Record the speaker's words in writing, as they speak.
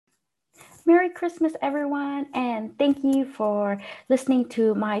Merry Christmas, everyone, and thank you for listening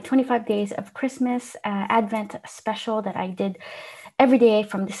to my 25 Days of Christmas Advent special that I did every day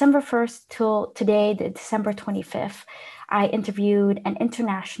from December 1st till today, the December 25th. I interviewed an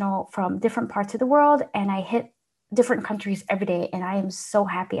international from different parts of the world, and I hit different countries every day, and I am so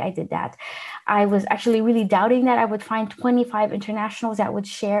happy I did that. I was actually really doubting that I would find 25 internationals that would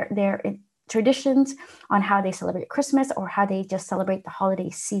share their traditions on how they celebrate Christmas or how they just celebrate the holiday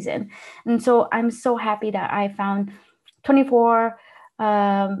season. And so I'm so happy that I found 24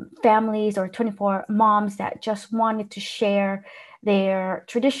 families or 24 moms that just wanted to share their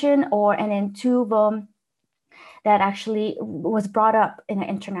tradition, and then two of them that actually was brought up in an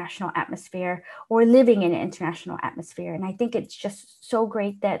international atmosphere or living in an international atmosphere. And I think it's just so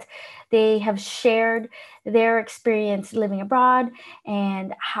great that they have shared their experience living abroad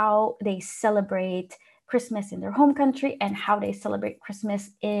and how they celebrate Christmas in their home country and how they celebrate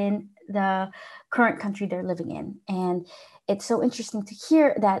Christmas in the current country they're living in. And it's so interesting to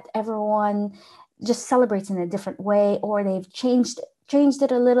hear that everyone just celebrates in a different way, or they've changed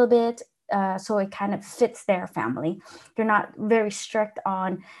it a little bit, so it kind of fits their family. They're not very strict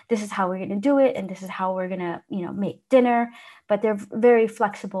on this is how we're going to do it and this is how we're going to, make dinner, but they're very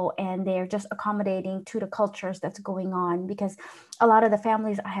flexible and they're just accommodating to the cultures that's going on, because a lot of the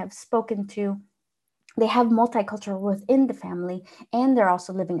families I have spoken to, they have multicultural within the family and they're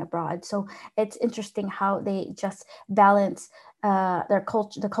also living abroad. So it's interesting how they just balance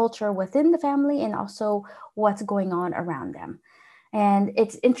the culture within the family and also what's going on around them. And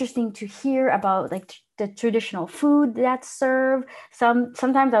it's interesting to hear about like the traditional food that's served.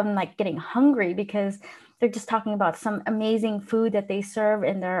 Sometimes I'm like getting hungry because they're just talking about some amazing food that they serve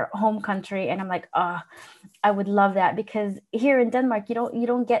in their home country, and I'm like, oh, I would love that, because here in Denmark you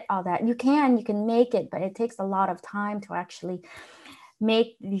don't get all that. You can make it, but it takes a lot of time to actually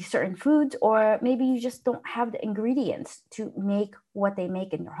make these certain foods, or maybe you just don't have the ingredients to make what they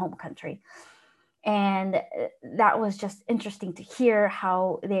make in your home country. And that was just interesting to hear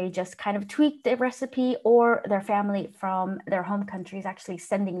how they just kind of tweaked the recipe, or their family from their home country is actually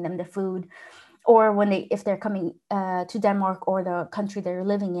sending them the food, or if they're coming to Denmark or the country they're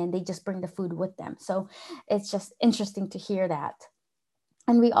living in, they just bring the food with them. So it's just interesting to hear that.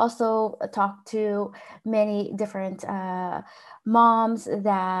 And we also talked to many different moms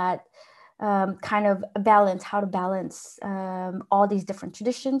that kind of how to balance all these different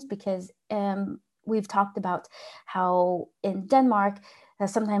traditions, because we've talked about how in Denmark,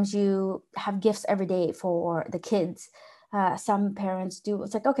 sometimes you have gifts every day for the kids. Some parents do,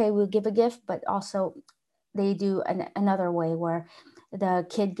 it's like, okay, we'll give a gift, but also they do another way where the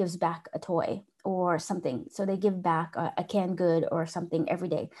kid gives back a toy or something. So they give back a canned good or something every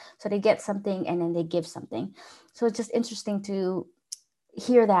day. So they get something and then they give something. So it's just interesting to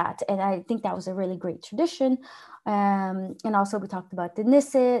hear that. And I think that was a really great tradition. And also we talked about the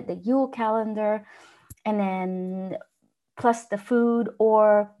Nisse, the Yule calendar, and then plus the food.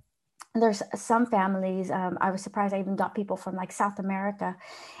 Or there's some families, I was surprised I even got people from like South America.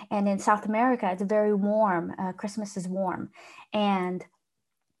 And in South America, it's very warm. Christmas is warm. And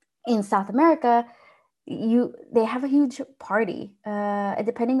in South America, they have a huge party,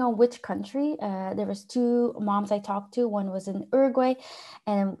 depending on which country. There was two moms I talked to. One was in Uruguay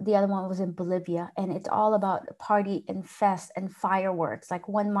and the other one was in Bolivia, and it's all about party and fest and fireworks, like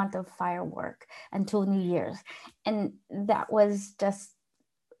 1 month of firework until New Year's. And that was just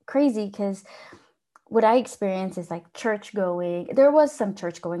crazy, because what I experienced is like church going. There was some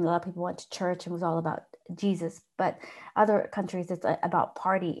church going. A lot of people went to church and it was all about Jesus. But other countries, it's about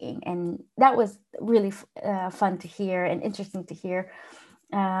partying, and that was really fun to hear and interesting to hear.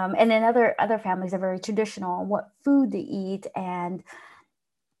 And then other families are very traditional on what food they eat and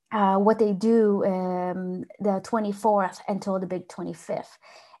what they do the 24th until the big 25th.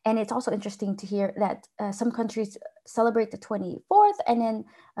 And it's also interesting to hear that some countries celebrate the 24th and then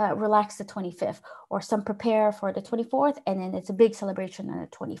relax the 25th, or some prepare for the 24th and then it's a big celebration on the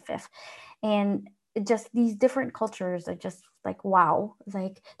 25th. And just these different cultures are just like, wow,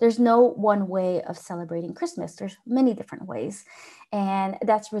 like there's no one way of celebrating Christmas. There's many different ways. And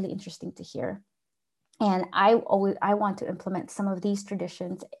that's really interesting to hear. And I want to implement some of these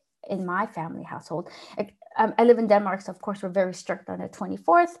traditions in my family household. I live in Denmark, so of course we're very strict on the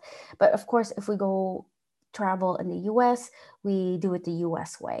 24th. But of course, if we go travel in the US, we do it the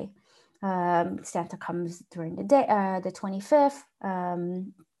US way. Santa comes during the day, the 25th,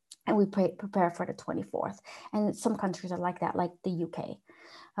 and we prepare for the 24th. And some countries are like that, like the UK.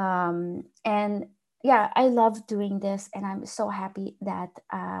 And yeah, I love doing this, and I'm so happy that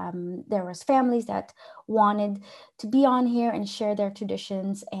there was families that wanted to be on here and share their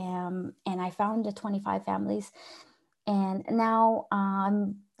traditions. and I found the 25 families. And now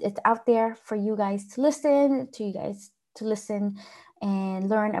it's out there for you guys to listen and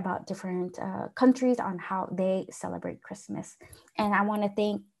learn about different countries on how they celebrate Christmas. And I want to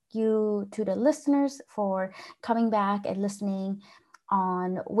thank you to the listeners for coming back and listening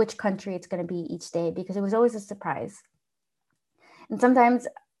on which country it's going to be each day, because it was always a surprise. And sometimes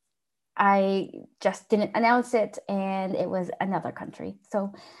I just didn't announce it and it was another country.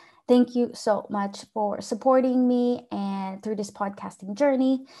 So thank you so much for supporting me and through this podcasting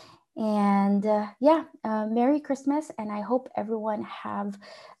journey. And Merry Christmas. And I hope everyone have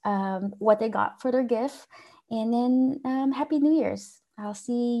what they got for their gift. And then Happy New Year's. I'll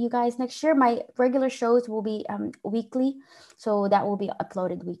see you guys next year. My regular shows will be weekly, so that will be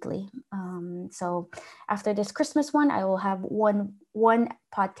uploaded weekly. So after this Christmas one, I will have one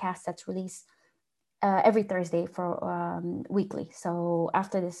podcast that's released every Thursday for weekly. So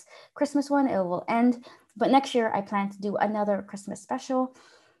after this Christmas one, it will end. But next year, I plan to do another Christmas special,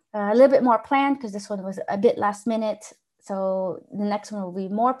 a little bit more planned because this one was a bit last minute. So the next one will be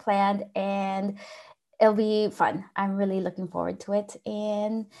more planned and it'll be fun. I'm really looking forward to it.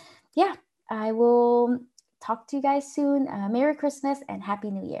 And yeah, I will talk to you guys soon. Merry Christmas and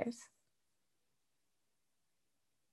Happy New Year's.